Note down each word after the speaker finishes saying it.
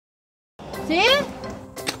See it?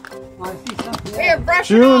 I see something Here,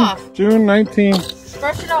 brush it off. June 19th.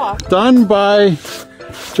 Brush it off. Done by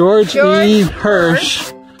George E.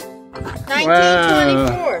 Hursh.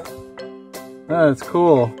 1924. Wow. That's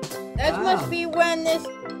cool. That must be when this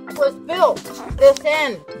was built. This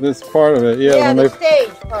end. This part of it, yeah. Yeah, when the stage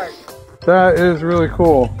part. That is really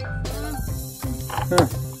cool. Huh.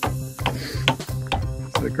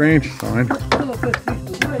 It's the Grange sign.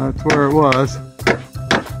 That's where it was.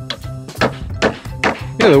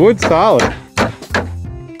 Yeah, the wood's solid.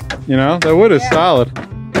 You know, the wood is solid.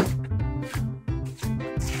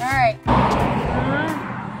 Alright.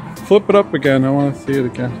 Flip it up again. I want to see it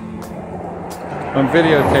again. I'm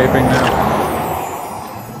videotaping now.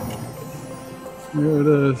 Here it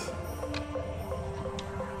is.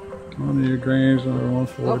 Montague Grange number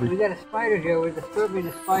 140. Oh, we got a spider here. We're disturbing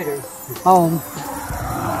the spider. It's home.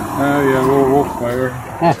 Oh yeah, little wolf spider.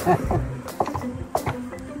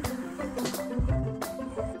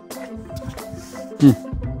 Yeah,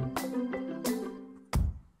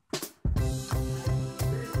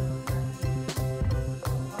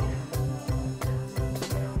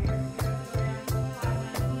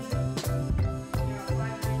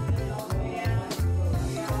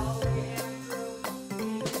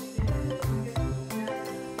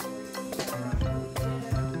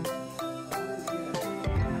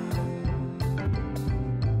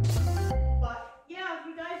 if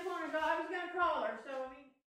you guys want to go, I was going to call her, so I mean.